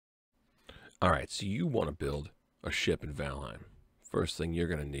Alright, so you want to build a ship in Valheim. First thing you're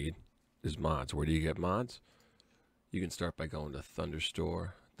going to need is mods. Where do you get mods? You can start by going to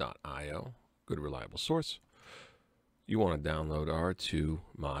thunderstore.io, good reliable source. You want to download R2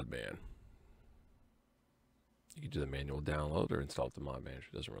 Modman. You can do the manual download or install it with the mod manager.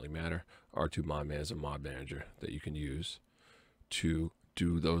 It doesn't really matter. R2 Modman is a mod manager that you can use to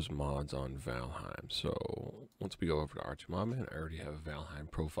do those mods on Valheim. So once we go over to R2 Modman, I already have a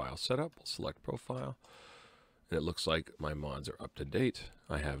Valheim profile set up. We'll select profile. And it looks like my mods are up to date.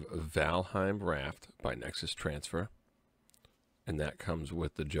 I have Valheim Raft by Nexus Transfer. And that comes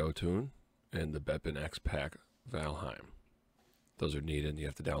with the Jotun and the Bepin X Pack Valheim. Those are needed. You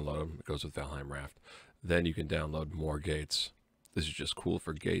have to download them. It goes with Valheim Raft. Then you can download more gates. This is just cool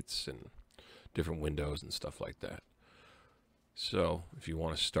for gates and different windows and stuff like that. So if you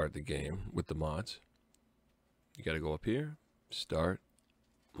want to start the game with the mods, you got to go up here, start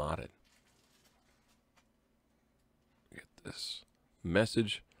modded. Get this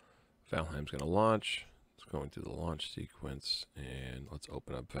message. Valheim's going to launch. It's going through the launch sequence, and let's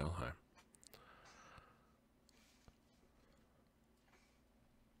open up Valheim.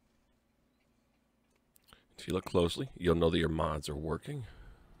 If you look closely, you'll know that your mods are working.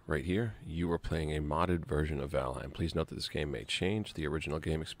 Right here, you are playing a modded version of Valheim. Please note that this game may change the original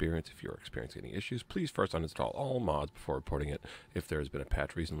game experience. If you're experiencing any issues, please first uninstall all mods before reporting it. If there has been a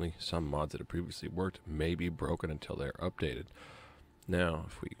patch recently, some mods that have previously worked may be broken until they're updated. Now,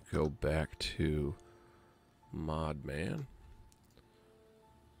 if we go back to Modman,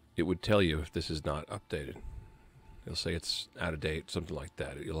 it would tell you if this is not updated. It'll say it's out of date, something like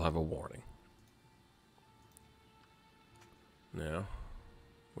that. You'll have a warning. Now,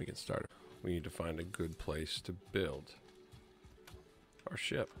 we can start. We need to find a good place to build our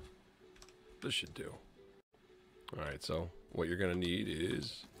ship. This should do. Alright, so what you're going to need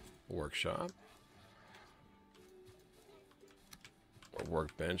is a workshop. A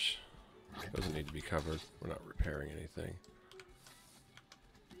workbench. Doesn't need to be covered. We're not repairing anything.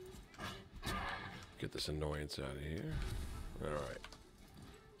 Get this annoyance out of here. Alright.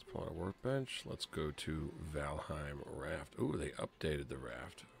 Pull out a workbench. Let's go to Valheim Raft. Ooh, they updated the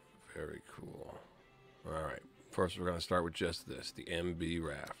raft. Very cool. Alright, first we're going to start with just this, the MB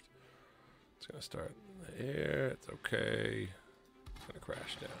Raft. It's going to start in the air. It's okay. It's going to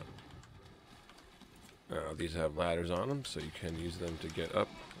crash down. These have ladders on them, so you can use them to get up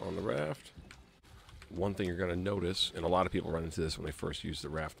on the raft. One thing you're going to notice, and a lot of people run into this when they first use the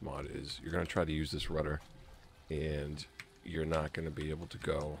raft mod, is you're going to try to use this rudder, and you're not going to be able to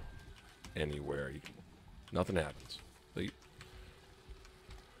go anywhere. Nothing happens.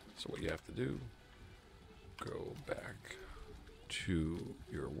 So what you have to do, go back to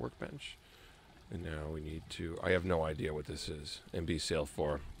your workbench. And now we need to, I have no idea what this is. MB Sail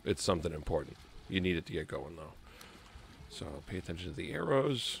 4. It's something important. You need it to get going though. So pay attention to the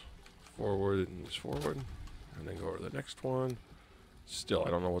arrows. Forward and just forward. And then go to the next one. Still,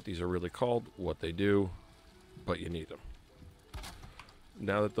 I don't know what these are really called, what they do, but you need them.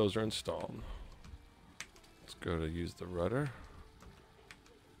 Now that those are installed, let's go to use the rudder.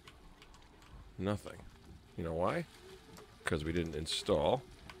 Nothing. You know why? Because we didn't install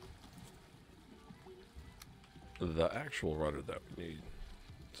the actual rudder that we need.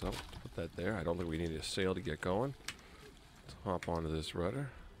 So, put that there. I don't think we need a sail to get going. Let's hop onto this rudder,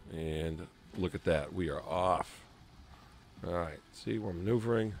 and look at that. We are off. Alright, see, we're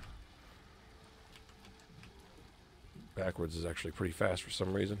maneuvering. Backwards is actually pretty fast for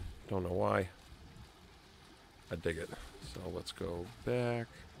some reason. Don't know why. I dig it. So let's go back.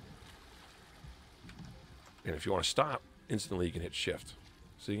 And if you want to stop, instantly you can hit shift.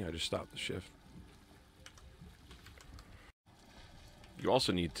 See, I just stopped the shift. You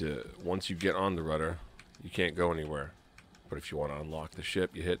also need to, once you get on the rudder, you can't go anywhere. But if you want to unlock the ship,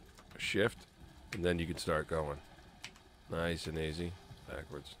 you hit shift, and then you can start going. Nice and easy.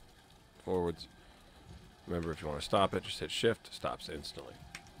 Backwards. Forwards. Remember, if you want to stop it, just hit shift. It stops instantly.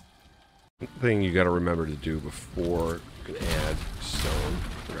 One thing you got to remember to do before you can add stone,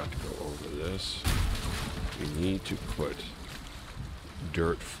 forgot to go over this, you need to put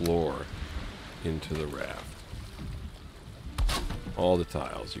dirt floor into the raft. All the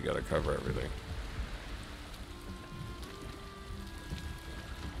tiles, you got to cover everything.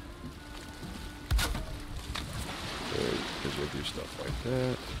 Because we'll do stuff like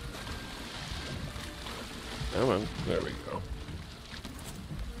that. Come on, there we go.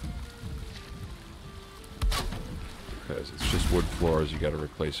 Because it's just wood floors, you got to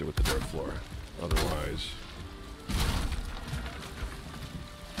replace it with the dirt floor. Otherwise,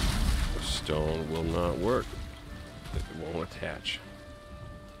 the stone will not work. It won't attach.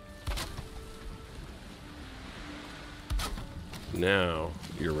 now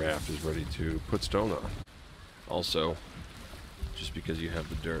your raft is ready to put stone on. Also, just because you have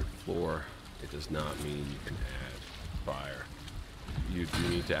the dirt floor, it does not mean you can add fire. You do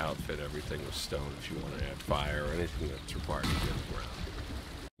need to outfit everything with stone if you want to add fire or anything that's required to get the ground.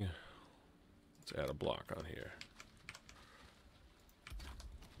 Yeah. Let's add a block on here.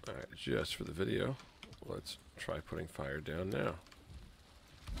 Alright, just for the video, let's try putting fire down now.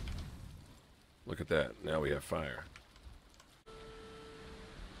 Look at that, now we have fire.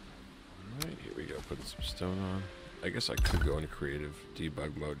 Alright, here we go, putting some stone on. I guess I could go into creative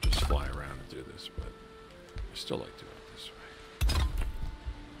debug mode, just fly around and do this, but I still like doing it this way.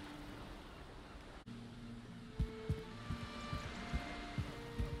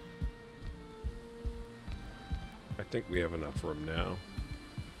 I think we have enough room now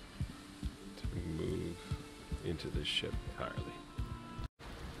to move into this ship entirely.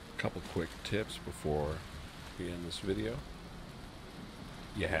 A couple quick tips before we end this video.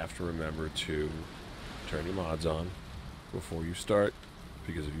 You have to remember to turn your mods on before you start,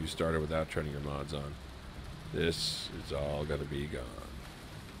 because if you started without turning your mods on, this is all going to be gone.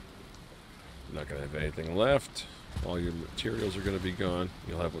 You're not going to have anything left. All your materials are going to be gone.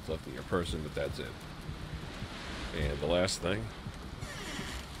 You'll have what's left in your person, but that's it. And the last thing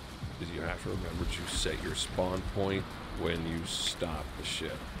is you have to remember to set your spawn point when you stop the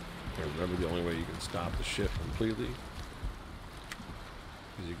ship. And remember, the only way you can stop the ship completely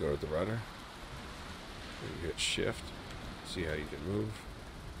is you go to the rudder, and you hit shift, see how you can move.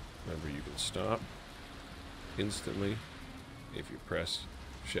 Remember, you can stop instantly if you press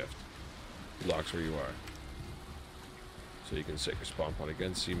shift. It locks where you are. So you can set your spawn point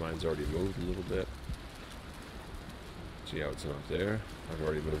again. See, mine's already moved a little bit. See how it's not there? I've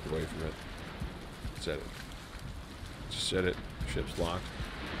already moved away from it. Set it. Just set it. Ship's locked.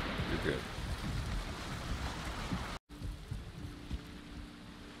 You're good.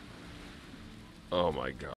 Oh my god.